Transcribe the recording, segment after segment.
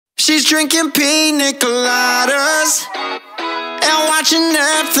She's drinking Pina coladas and watching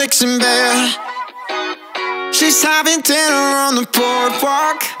Netflix in bed. She's having dinner on the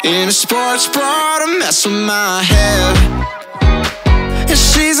boardwalk in a sports bra to mess with my head. And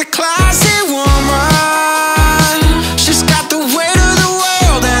she's a classy woman. She's got the weight of the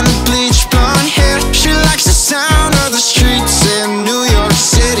world and the bleach blonde hair. She likes the sound of the streets in New York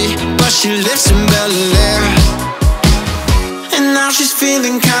City, but she lives in Belair. And now she's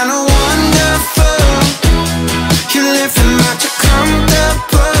feeling kinda wonderful. You're living much too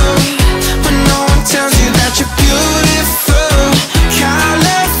comfortable when no one tells you that you're beautiful.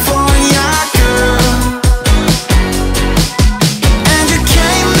 California girl. And you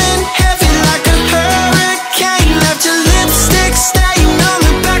came in heavy like a hurricane. Left your lipstick stain on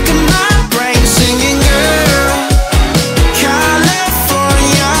the back of my brain, singing girl,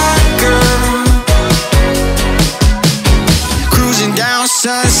 California girl. Cruising down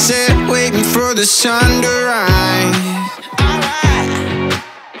Sunset, waiting for the sun to rise.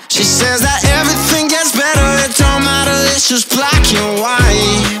 She says that everything gets better, it don't matter, it's just black and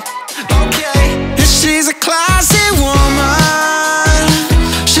white. Okay. And she's a classy woman.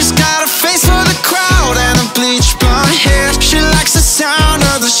 She's got a face for the crowd and a bleach blonde hair. She likes the sound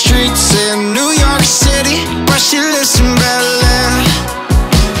of the streets in New York City, but she lives in Belair.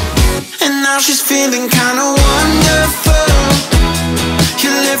 And now she's feeling kinda wonderful.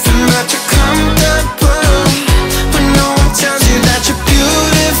 You're living but you're comfortable when no one tells you that you're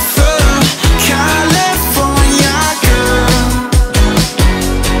beautiful. California girl.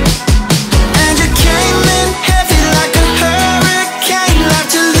 And you came in heavy like a hurricane.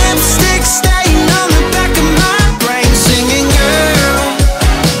 Left your lipstick stain on the back of my brain, singing girl,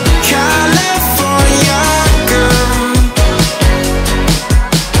 California girl.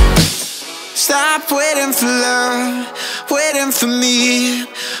 Stop waiting for love, waiting for me,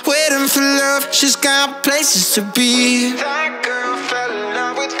 waiting for love. She's got places to be. That girl fell in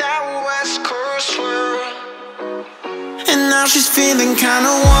love with that West Coast world, and now she's feeling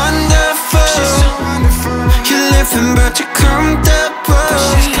kinda wonderful. She's so wonderful. You're living but you're comfortable